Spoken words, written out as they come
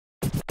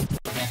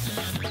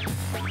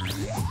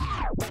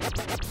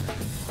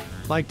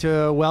like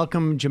to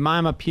welcome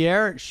Jemima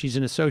Pierre. She's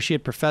an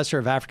associate professor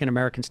of African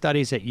American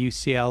Studies at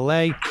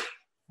UCLA.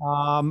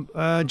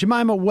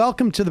 Jemima,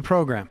 welcome to the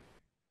program.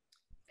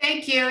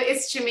 Thank you.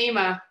 It's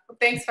Jemima.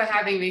 Thanks for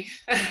having me.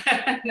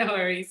 No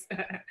worries.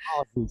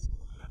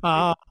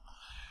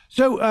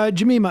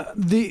 Jemima,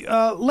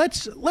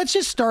 let's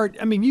just start.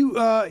 I mean,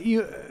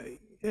 you've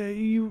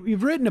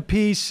written a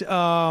piece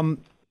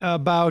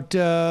about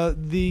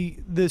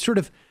the sort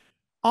of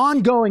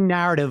ongoing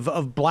narrative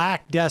of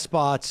black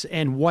despots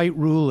and white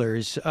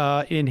rulers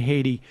in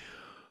Haiti.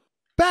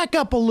 Back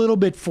up a little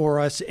bit for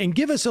us and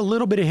give us a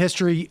little bit of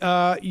history.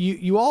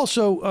 You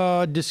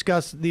also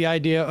discuss the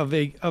idea of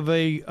a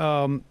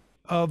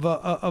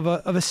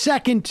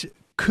second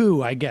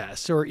coup, I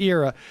guess, or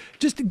era.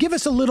 Just give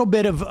us a little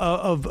bit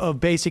of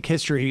basic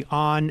history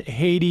on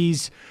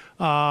Haiti's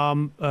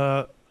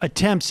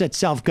attempts at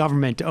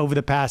self-government over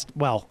the past.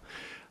 Well,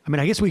 I mean,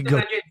 I guess we could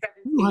go.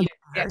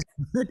 Yes.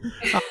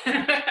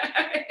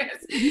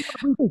 We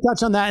can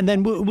touch on that, and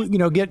then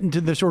we'll get into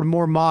the sort of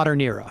more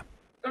modern era.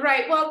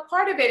 Right. Well,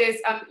 part of it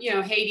is,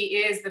 Haiti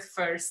is the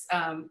first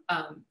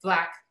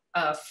Black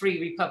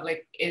free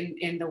republic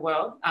in the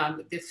world,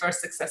 the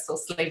first successful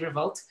slave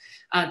revolt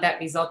that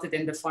resulted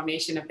in the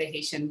formation of the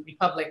Haitian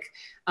Republic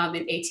in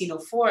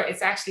 1804.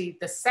 It's actually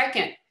the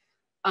second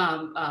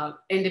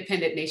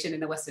independent nation in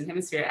the Western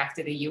Hemisphere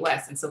after the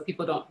U.S. And so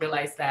people don't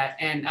realize that.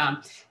 And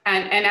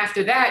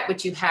after that,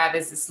 what you have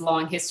is this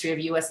long history of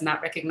U.S.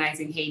 not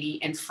recognizing Haiti,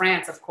 and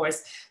France, of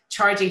course,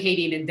 charging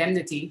Haiti an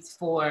indemnity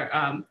for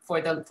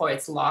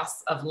its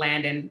loss of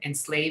land and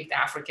enslaved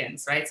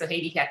Africans, right? So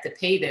Haiti had to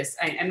pay this.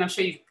 And I'm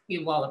sure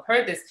you all have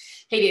heard this.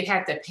 Haiti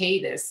had to pay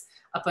this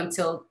up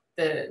until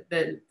the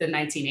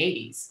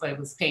 1980s, but it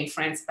was paying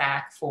France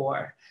back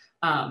for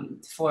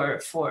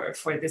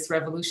this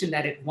revolution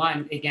that it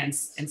won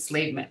against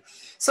enslavement.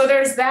 So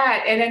there's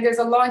that, and then there's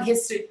a long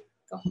history.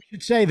 You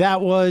should say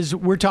that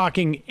we're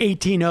talking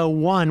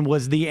 1801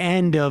 was the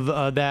end of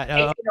that.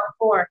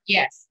 1804,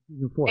 yes.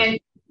 1804. And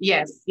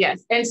yes.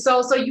 And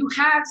so you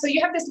have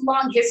this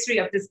long history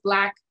of this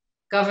Black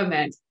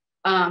government,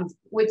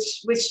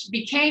 which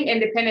became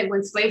independent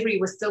when slavery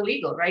was still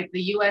legal, right?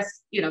 The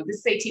U.S., this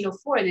is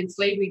 1804, and then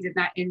slavery did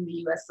not end in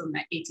the U.S. until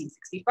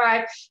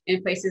 1865.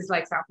 In places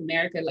like South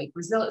America, like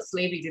Brazil,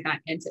 slavery did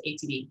not end until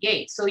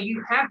 1888. So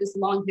you have this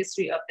long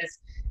history of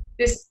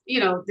this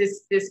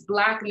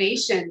Black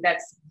nation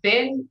that's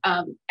been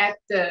at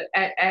the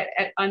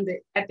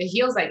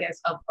heels, I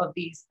guess, of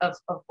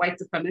white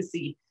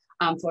supremacy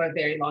for a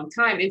very long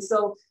time, and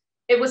so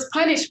it was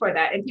punished for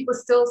that. And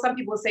some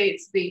people say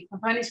it's being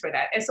punished for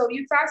that. And so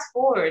you fast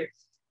forward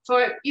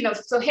so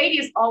Haiti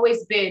has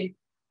always been,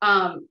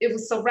 it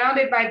was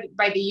surrounded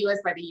by the US,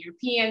 by the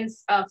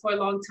Europeans for a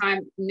long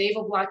time,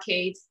 naval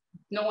blockades.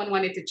 No one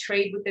wanted to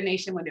trade with the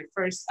nation when it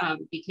first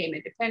became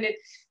independent.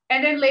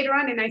 And then later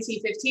on in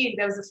 1915,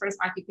 there was the first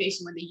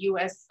occupation when the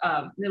US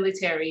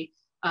military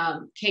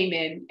came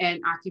in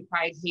and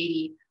occupied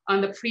Haiti on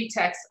the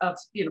pretext of,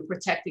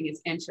 protecting its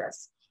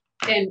interests.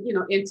 And,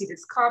 emptied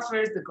its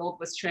coffers, the gold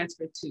was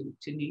transferred to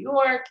New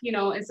York,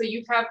 and so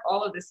you have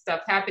all of this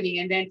stuff happening.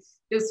 And then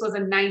this was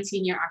a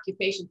 19-year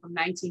occupation from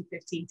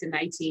 1915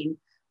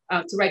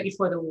 to right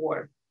before the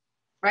war,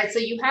 right? So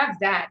you have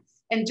that.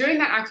 And during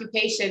that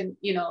occupation,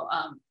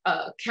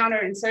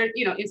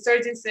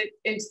 insurgents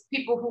and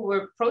people who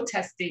were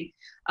protesting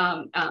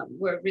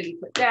were really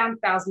put down,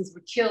 thousands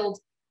were killed.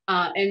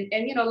 And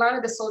a lot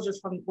of the soldiers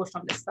were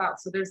from the South.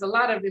 So there's a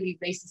lot of really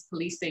racist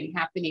policing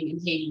happening in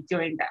Haiti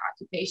during that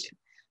occupation.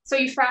 So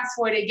you fast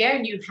forward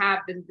again, you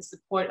have the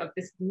support of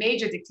this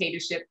major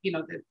dictatorship,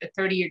 the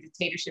 30-year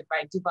dictatorship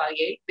by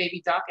Duvalier,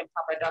 Baby Doc and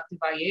Papa Doc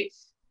Duvalier.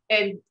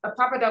 And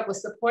Papa Doc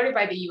was supported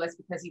by the US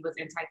because he was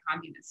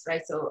anti-communist,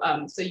 right? So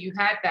you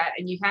had that,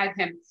 and you had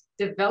him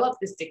develop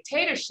this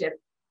dictatorship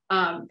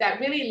that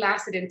really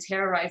lasted and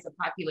terrorized the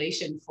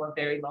population for a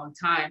very long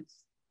time.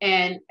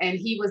 And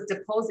he was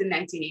deposed in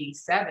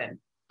 1987.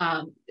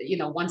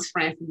 Once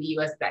France and the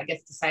U.S., I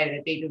guess, decided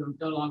that they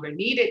no longer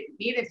needed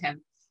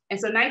him. And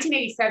so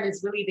 1987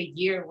 is really the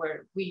year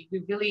where we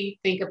really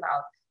think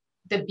about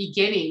the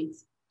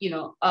beginnings,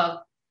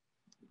 of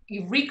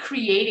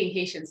recreating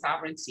Haitian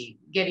sovereignty,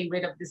 getting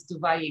rid of this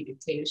Duvalier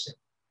dictatorship.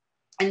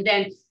 And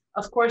then,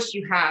 of course,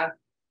 you have,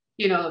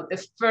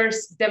 the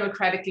first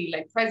democratically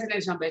elected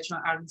president,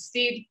 Jean-Bertrand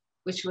Aristide,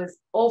 which was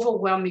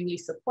overwhelmingly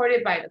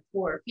supported by the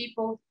poor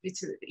people.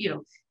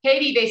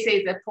 Haiti, they say,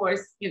 is the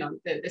poorest,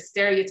 the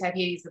stereotype,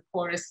 Haiti is the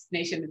poorest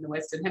nation in the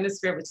Western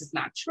Hemisphere, which is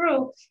not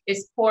true.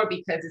 It's poor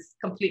because it's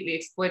completely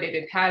exploited.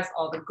 It has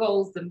all the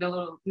golds, the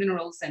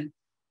minerals and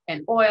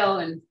oil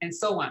and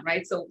so on,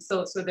 right? So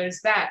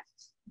there's that.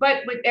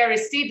 But with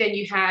Aristide, then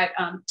you had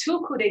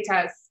two coups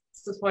d'etats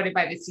supported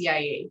by the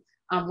CIA,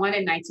 one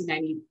in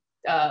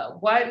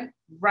 1991,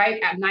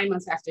 right at 9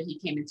 months after he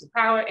came into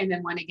power, and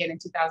then one again in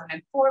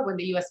 2004 when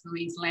the U.S.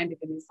 Marines landed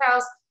in his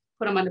house,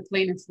 put him on the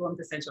plane and flew him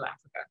to Central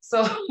Africa.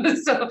 So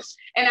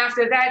and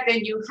after that,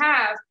 then you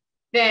have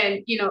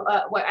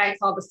what I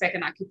call the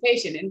second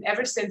occupation, and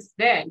ever since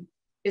then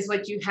is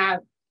what you have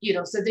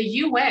So the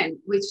UN,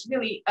 which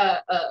really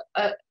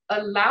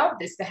allowed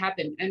this to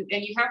happen, and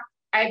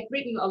I've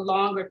written a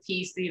longer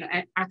piece,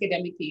 an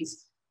academic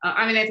piece.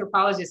 I'm an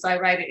anthropologist, so I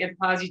write in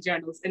anthropology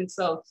journals, and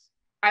so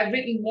I've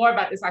written more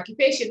about this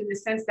occupation in the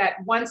sense that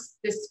once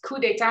this coup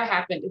d'etat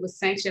happened, it was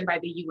sanctioned by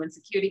the UN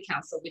Security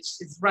Council, which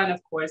is run,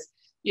 of course,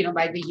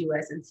 by the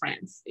US and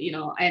France,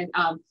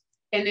 and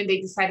then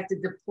they decided to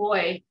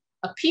deploy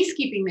a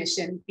peacekeeping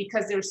mission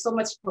because there was so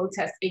much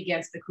protest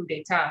against the coup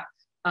d'etat.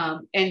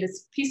 And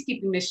this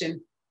peacekeeping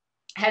mission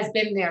has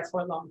been there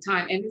for a long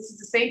time. And this is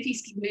the same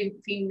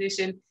peacekeeping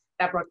mission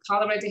that brought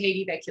cholera to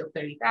Haiti, that killed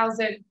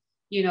 30,000,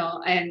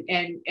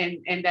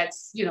 and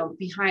that's,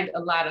 behind a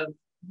lot of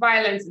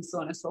violence and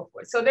so on and so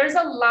forth. So there's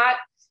a lot,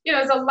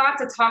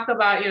 to talk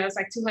about, it's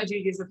like 200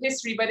 years of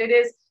history, but it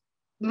is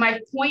my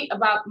point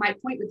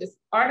with this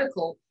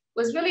article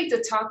was really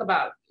to talk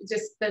about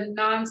just the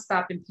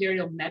nonstop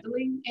imperial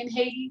meddling in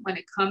Haiti when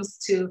it comes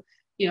to,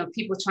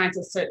 people trying to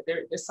assert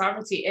their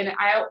sovereignty. And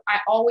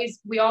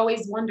we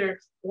always wonder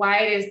why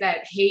it is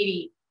that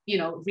Haiti,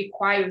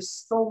 requires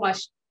so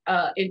much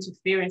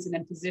interference and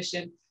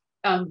imposition,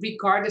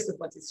 regardless of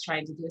what it's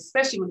trying to do,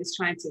 especially when it's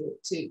trying to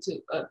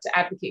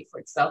advocate for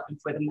itself and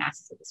for the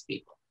masses of its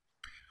people.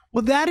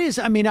 Well, that is,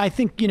 I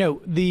think,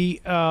 the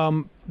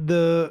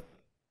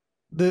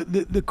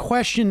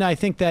question I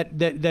think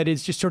that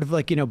is just sort of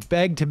like,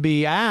 begged to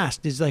be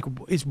asked is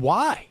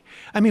why?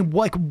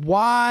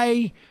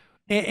 Why?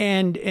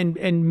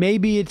 And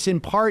maybe it's in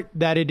part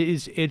that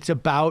it's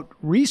about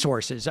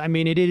resources.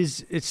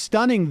 It's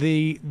stunning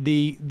the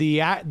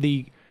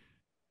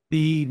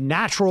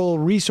natural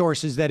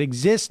resources that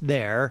exist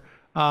there,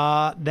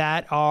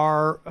 that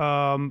are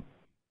of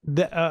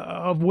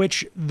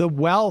which the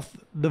wealth,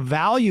 the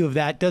value of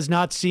that does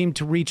not seem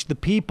to reach the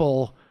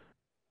people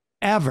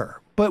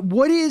ever. But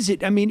what is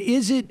it?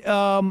 Is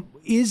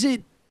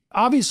it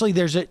obviously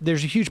there's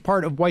a huge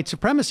part of white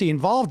supremacy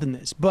involved in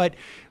this, but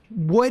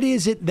what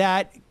is it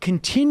that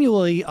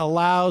continually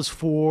allows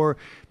for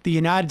the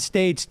United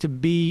States to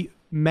be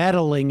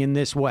meddling in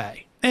this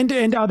way,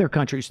 and other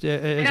countries?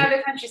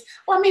 Other countries.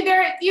 Well, we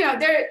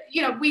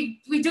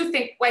do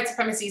think white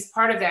supremacy is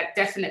part of that,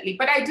 definitely.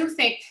 But I do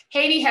think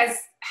Haiti has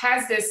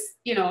this,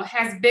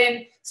 has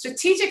been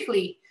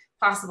strategically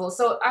possible.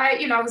 So I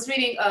was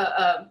reading,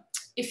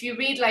 if you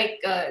read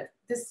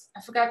this,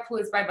 I forgot who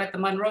it's by, but the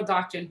Monroe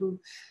Doctrine, who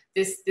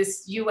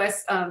this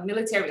U.S.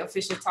 Military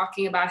official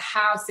talking about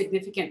how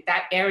significant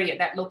that area,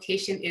 that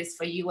location is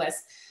for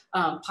U.S.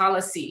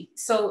 Policy.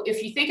 So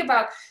if you think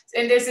about,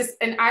 and there's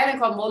an island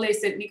called Mole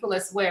St.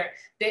 Nicolas where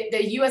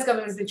the U.S.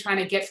 government has been trying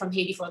to get from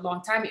Haiti for a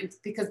long time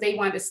because they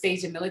wanted to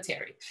stage a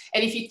military.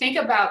 And if you think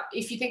about,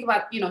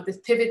 this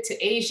pivot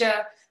to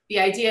Asia, the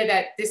idea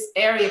that this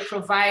area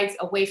provides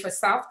a way for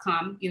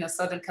Southcom,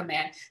 Southern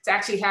Command, to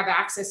actually have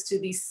access to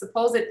these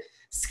supposed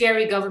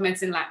scary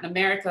governments in Latin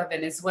America,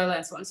 Venezuela,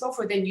 and so on and so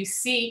forth, then you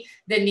see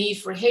the need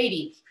for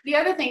Haiti. The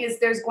other thing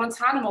is there's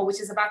Guantanamo, which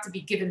is about to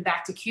be given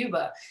back to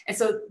Cuba. And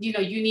so, you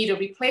need a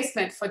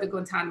replacement for the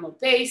Guantanamo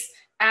base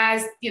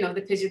as,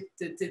 the pivot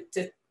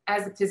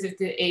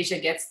to Asia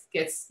gets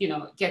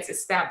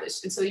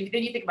established. And so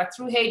then you think about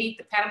through Haiti,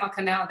 the Panama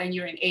Canal, then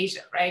you're in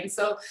Asia, right? And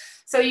so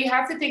you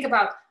have to think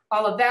about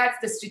all of that,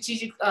 the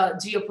strategic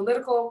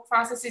geopolitical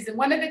processes. And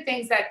one of the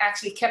things that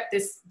actually kept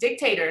this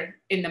dictator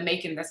in the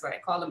making, that's what I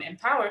call him, in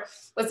power,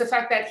 was the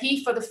fact that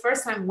he, for the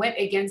first time, went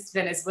against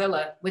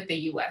Venezuela with the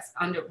US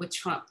with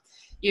Trump.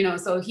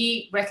 So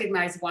he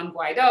recognized Juan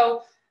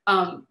Guaido,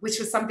 which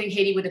was something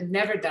Haiti would have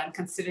never done,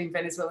 considering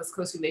Venezuela's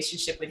close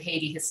relationship with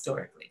Haiti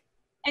historically.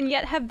 And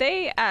yet, have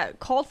they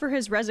called for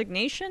his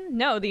resignation?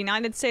 No, the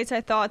United States,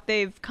 I thought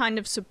they've kind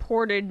of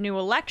supported new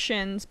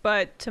elections,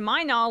 but to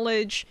my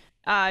knowledge,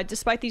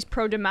 despite these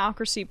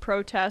pro-democracy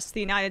protests, the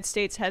United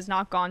States has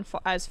not gone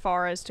as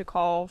far as to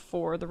call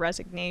for the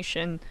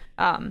resignation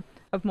of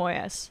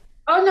Moïse.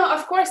 Oh, no,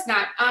 of course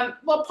not.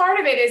 Well, part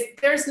of it is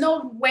there's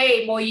no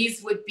way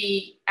Moïse would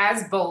be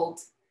as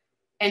bold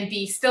and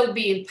still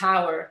be in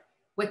power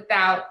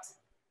without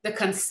the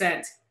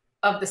consent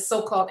of the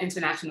so-called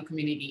international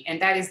community.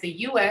 And that is the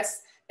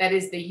US, that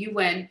is the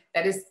UN,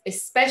 that is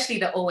especially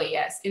the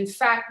OAS. In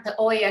fact, the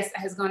OAS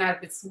has gone out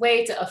of its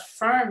way to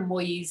affirm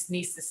Moïse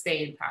needs to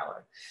stay in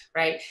power,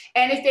 right?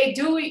 And if they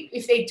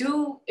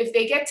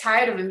get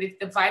tired of him, if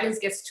the violence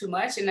gets too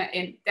much,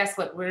 and that's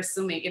what we're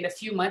assuming, in a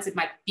few months, it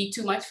might be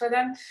too much for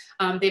them.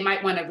 They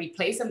might want to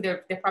replace him.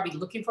 They're probably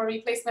looking for a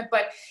replacement,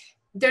 but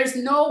there's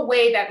no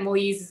way that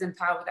Moïse is in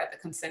power without the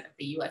consent of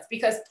the US,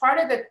 because part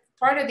of the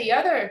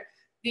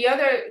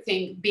other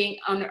thing being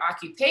under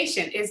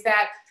occupation is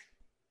that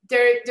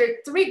there are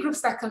three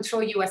groups that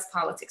control US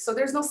politics. So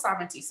there's no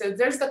sovereignty. So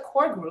there's the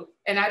core group,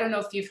 and I don't know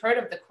if you've heard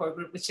of the core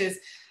group, which is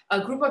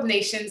a group of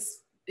nations,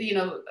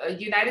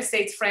 United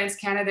States, France,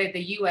 Canada,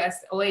 the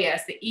US,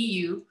 OAS, the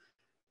EU,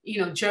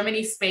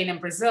 Germany, Spain, and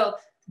Brazil,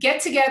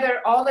 get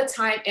together all the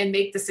time and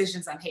make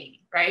decisions on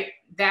Haiti, right?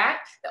 The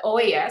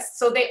OAS.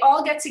 So they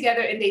all get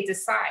together and they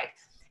decide.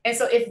 And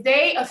so if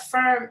they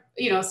affirm,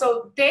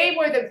 so they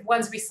were the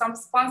ones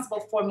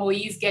responsible for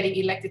Moïse getting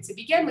elected to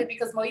begin with,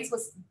 because Moïse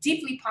was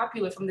deeply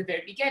popular from the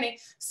very beginning.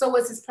 So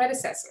was his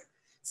predecessor.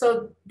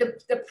 So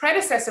the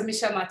predecessor,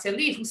 Michel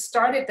Martelly, who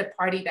started the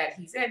party that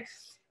he's in,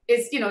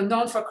 is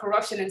known for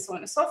corruption and so on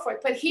and so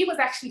forth. But he was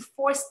actually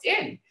forced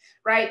in,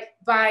 right,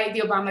 by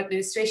the Obama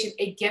administration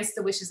against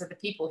the wishes of the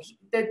people.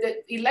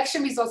 The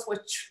election results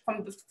were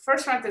from the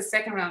first round to the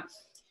second round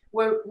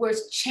were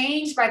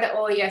changed by the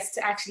OAS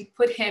to actually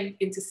put him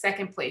into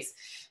second place.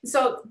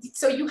 So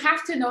you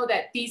have to know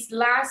that the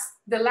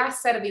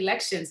last set of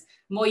elections,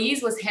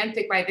 Moïse was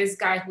handpicked by this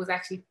guy who was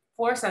actually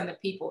forced on the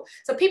people.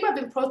 So people have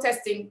been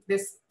protesting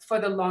this for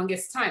the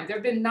longest time. There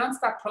have been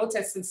nonstop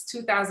protests since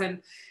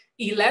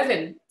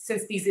 2011,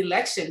 since these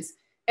elections,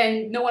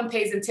 and no one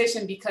pays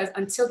attention, because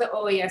until the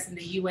OAS and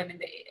the UN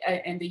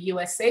and the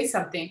US say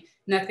something,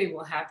 nothing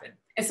will happen.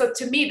 And so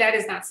to me, that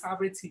is not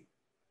sovereignty.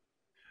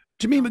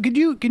 Jemima, can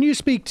you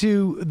speak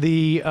to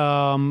the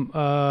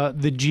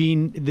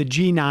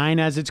G9,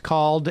 as it's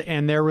called,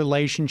 and their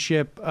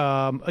relationship?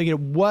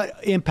 What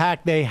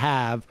impact they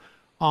have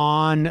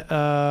on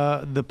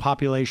the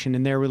population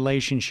and their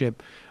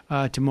relationship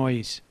to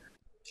Moïse?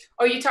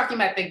 Or are you talking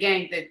about the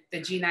gang, the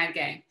G9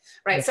 gang,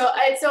 right? So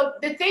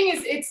the thing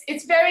is,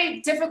 it's very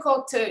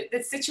difficult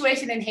the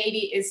situation in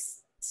Haiti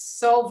is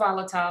so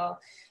volatile.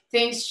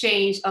 Things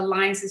change,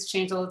 alliances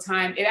change all the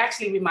time. It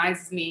actually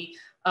reminds me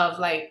of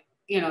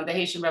the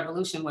Haitian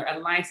Revolution, where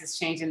alliances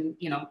change and,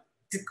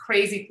 the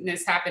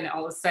craziness happened, and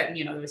all of a sudden,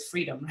 there was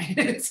freedom,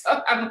 right?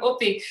 So I'm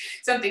hoping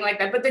something like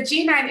that. But the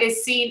G9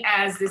 is seen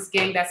as this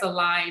gang that's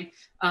aligned,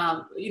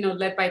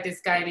 led by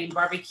this guy named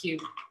Barbecue,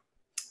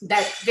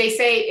 that they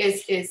say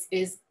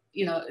is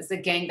a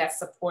gang that's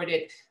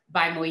supported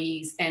by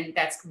Moïse, and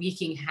that's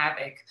wreaking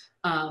havoc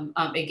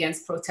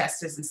against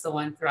protesters and so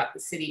on throughout the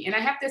city. And I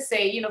have to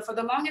say, for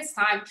the longest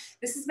time,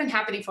 this has been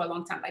happening for a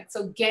long time.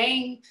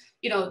 Gang,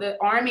 the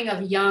arming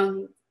of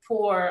young,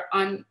 poor,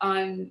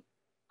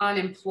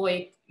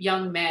 unemployed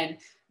young men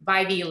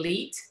by the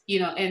elite,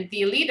 and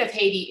the elite of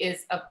Haiti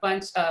is a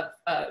bunch of,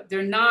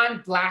 they're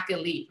non-Black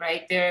elite,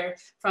 right? They're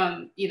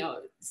from,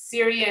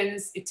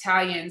 Syrians,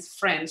 Italians,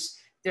 French.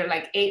 There are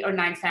like 8 or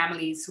 9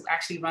 families who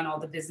actually run all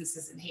the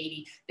businesses in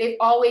Haiti. They've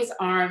always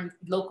armed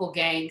local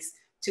gangs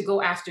to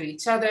go after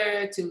each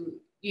other, to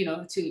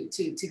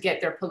get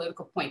their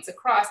political points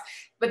across.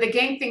 But the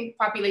gang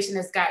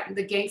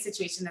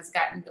situation has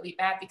gotten really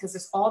bad, because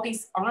there's all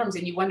these arms,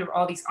 and you wonder where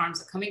all these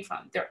arms are coming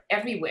from. They're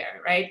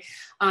everywhere, right?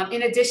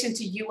 In addition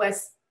to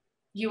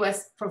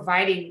U.S.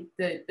 providing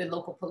the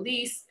local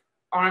police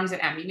arms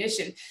and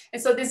ammunition.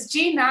 And so this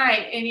G9,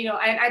 and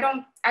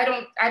I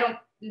don't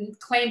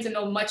claim to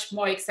know much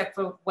more, except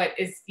for what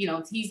is,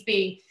 he's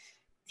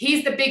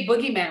the big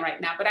boogeyman right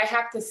now. But I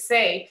have to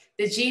say,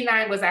 the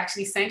G9 was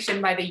actually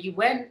sanctioned by the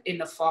UN in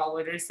the fall,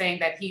 where they're saying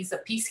that he's a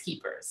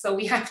peacekeeper. So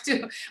we have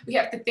to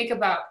think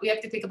about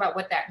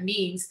what that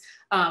means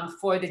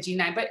for the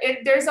G9. But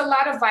there's a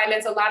lot of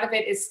violence. A lot of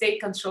it is state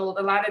controlled.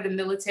 A lot of the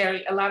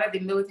military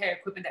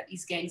equipment that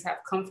these gangs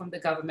have come from the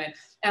government.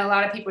 And a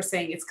lot of people are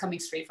saying it's coming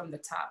straight from the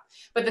top.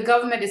 But the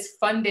government is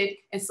funded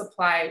and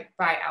supplied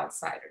by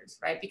outsiders,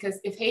 right? Because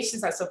if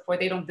Haitians are so poor,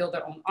 they don't build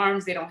their own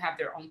arms, they don't have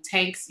their own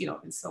tanks,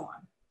 and so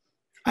on.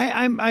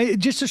 I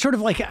just sort of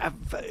like,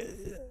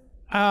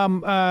 I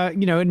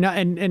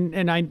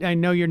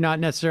know you're not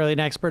necessarily an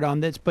expert on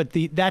this, but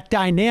that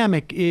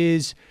dynamic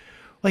is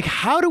like,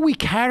 how do we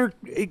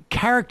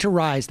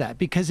characterize that?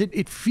 Because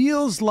it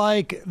feels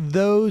like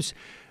those,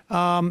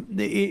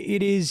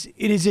 it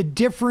is a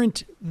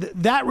different,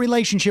 that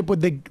relationship with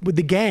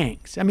the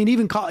gangs. I mean,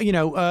 even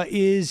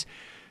is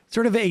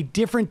sort of a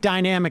different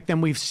dynamic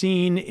than we've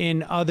seen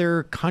in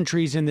other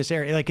countries in this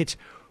area. Like, it's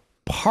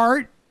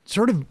part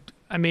sort of,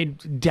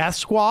 death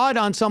squad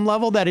on some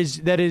level that is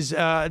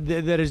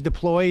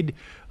deployed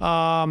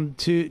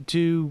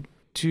to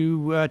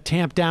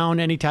tamp down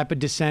any type of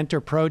dissent or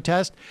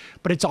protest,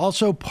 but it's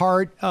also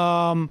part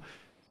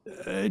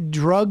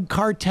drug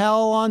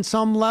cartel on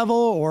some level,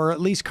 or at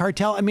least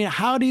cartel.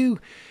 How do you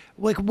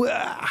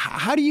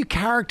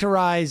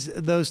characterize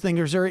those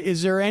things?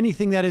 Is there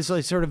anything that is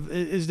like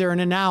is there an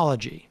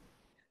analogy?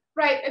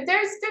 Right,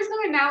 there's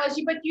no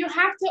analogy, but you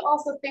have to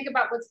also think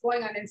about what's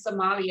going on in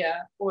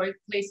Somalia or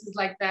places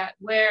like that,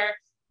 where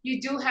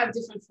you do have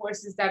different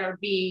forces that are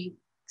being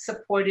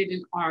supported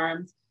and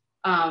armed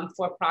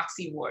for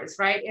proxy wars,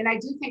 right? And I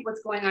do think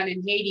what's going on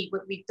in Haiti,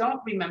 what we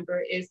don't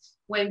remember is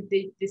when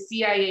the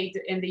CIA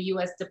and the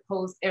US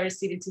deposed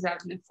Aristide in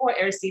 2004,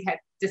 Aristide had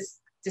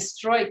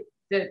destroyed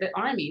the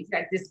army,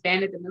 that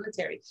disbanded the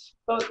military.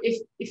 But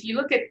if you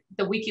look at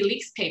the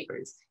WikiLeaks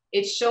papers,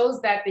 it shows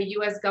that the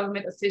US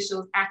government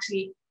officials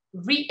actually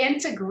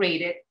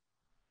reintegrated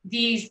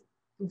these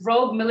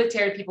rogue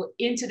military people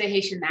into the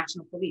Haitian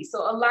National Police. So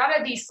a lot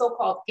of these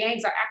so-called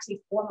gangs are actually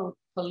former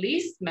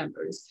police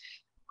members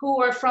who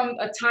were from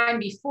a time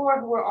before,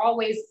 who were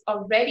always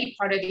already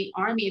part of the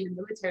army and the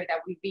military that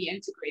we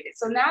reintegrated.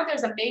 So now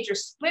there's a major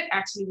split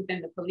actually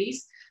within the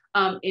police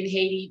in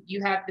Haiti.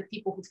 You have the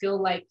people who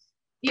feel like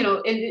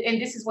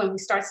and this is when we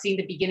start seeing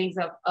the beginnings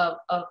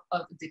of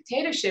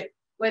dictatorship,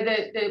 where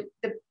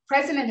the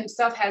president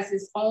himself has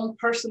his own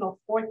personal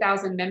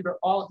 4,000 member,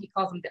 he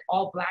calls them the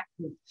all Black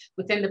group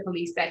within the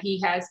police that he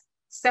has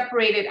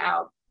separated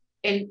out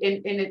and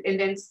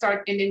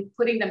then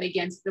putting them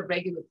against the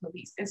regular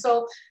police. And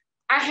so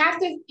I have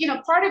to,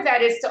 part of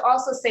that is to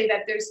also say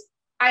that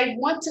I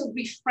want to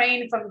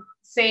refrain from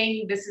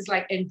saying this is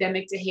like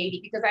endemic to Haiti,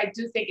 because I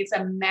do think it's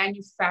a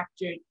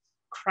manufactured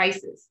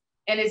crisis.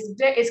 And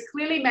it's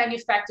clearly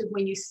manufactured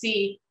when you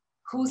see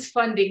who's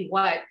funding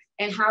what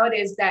and how it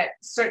is that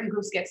certain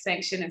groups get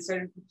sanctioned and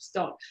certain groups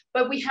don't.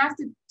 But we have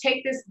to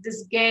take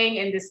this gang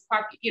and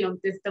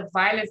the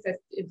violence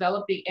that's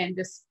developing and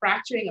this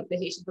fracturing of the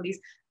Haitian police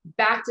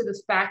back to the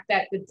fact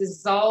that the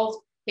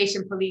dissolved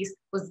Haitian police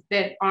was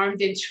then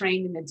armed and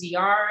trained in the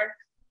DR,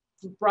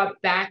 brought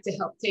back to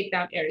help take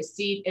down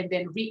Aristide, and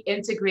then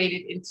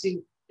reintegrated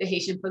into the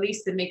Haitian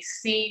police to make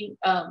scene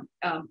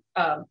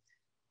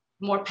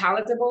more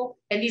palatable.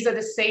 And these are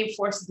the same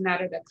forces now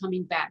that are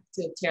coming back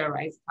to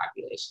terrorize the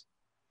population.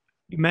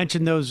 You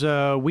mentioned those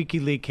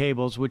WikiLeaks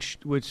cables, which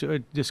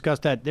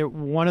discussed that.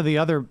 One of the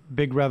other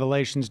big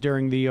revelations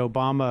during the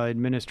Obama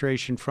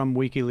administration from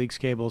WikiLeaks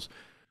cables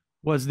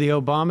was the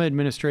Obama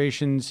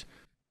administration's,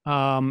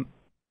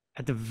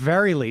 at the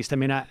very least, I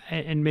mean,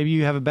 and maybe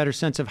you have a better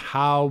sense of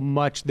how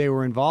much they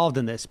were involved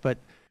in this, but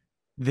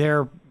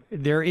their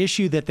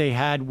issue that they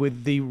had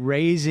with the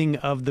raising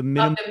of the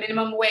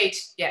minimum wage,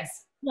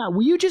 yes. Yeah,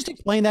 will you just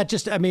explain that?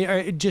 Just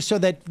so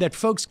that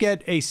folks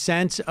get a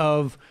sense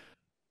of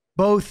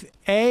both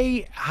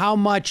how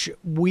much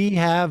we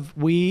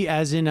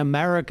as in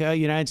America,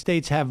 United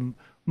States, have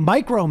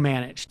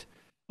micromanaged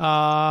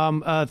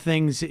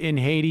things in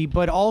Haiti,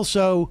 but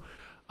also,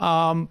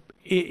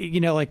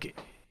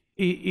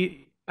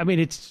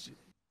 it's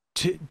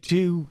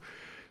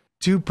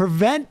to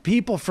prevent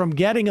people from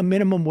getting a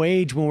minimum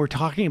wage when we're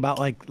talking about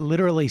like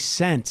literally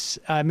cents.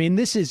 I mean,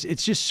 it's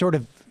just sort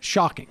of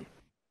shocking.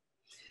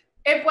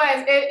 It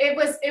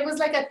was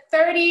like a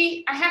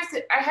 30, I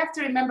have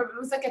to remember, it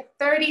was like a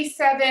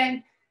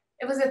 37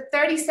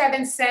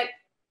 cent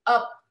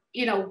up,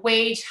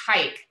 wage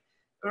hike,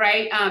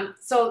 right?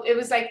 So it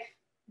was like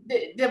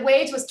the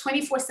wage was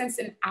 24 cents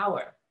an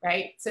hour,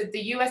 right? So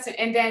the US,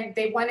 and then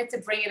they wanted to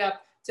bring it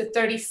up to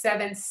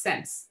 37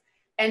 cents.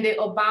 And the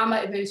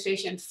Obama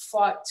administration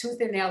fought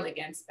tooth and nail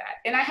against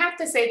that. And I have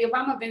to say, the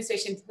Obama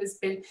administration has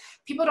been,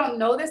 people don't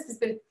know this,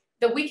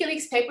 the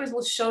WikiLeaks papers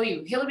will show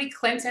you, Hillary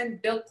Clinton,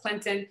 Bill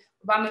Clinton,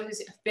 Obama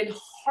have been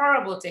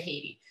horrible to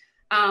Haiti.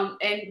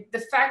 And the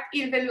fact,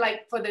 even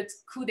like for the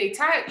coup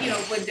d'etat,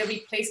 with the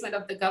replacement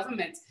of the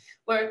government,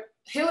 where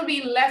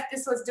Hillary left,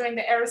 this was during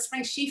the Arab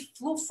Spring, she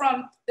flew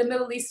from the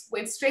Middle East,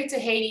 went straight to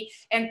Haiti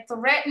and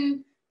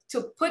threatened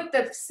to put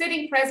the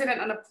sitting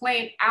president on a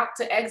plane out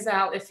to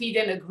exile if he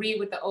didn't agree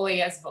with the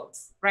OAS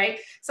votes, right?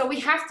 So we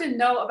have to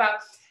know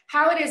about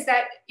how it is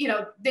that,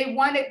 they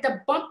wanted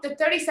the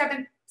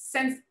 37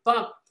 cents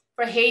bump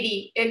for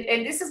Haiti.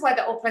 And this is why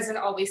the old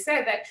president always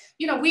said that,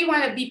 we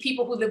want to be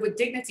people who live with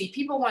dignity.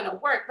 People want to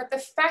work. But the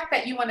fact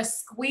that you want to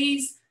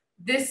squeeze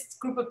this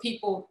group of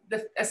people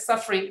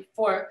suffering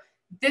for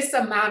this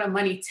amount of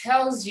money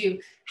tells you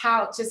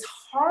how just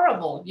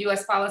horrible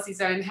US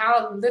policies are and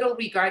how little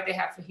regard they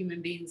have for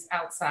human beings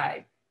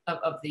outside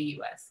of the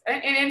US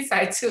and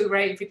inside too,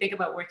 right? If you think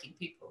about working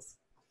peoples.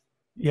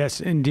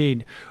 Yes,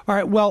 indeed. All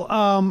right. Well,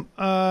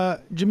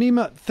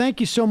 Jemima,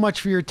 thank you so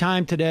much for your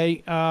time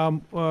today.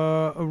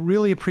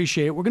 Really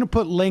appreciate it. We're going to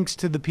put links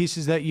to the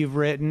pieces that you've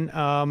written,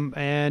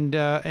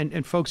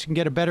 and folks can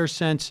get a better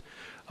sense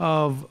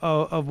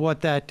of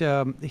what that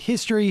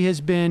history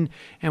has been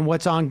and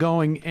what's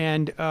ongoing.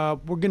 And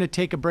we're going to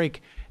take a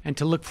break and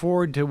to look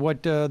forward to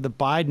what the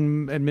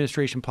Biden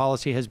administration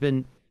policy has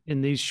been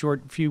in these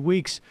short few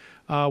weeks.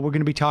 We're going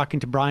to be talking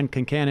to Brian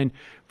Concannon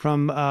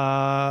from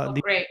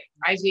great.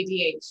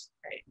 IJDH.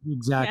 Right.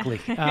 Exactly.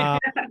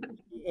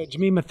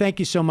 Jemima, thank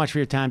you so much for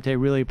your time today.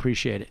 Really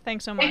appreciate it.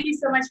 Thanks so much. Thank you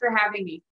so much for having me.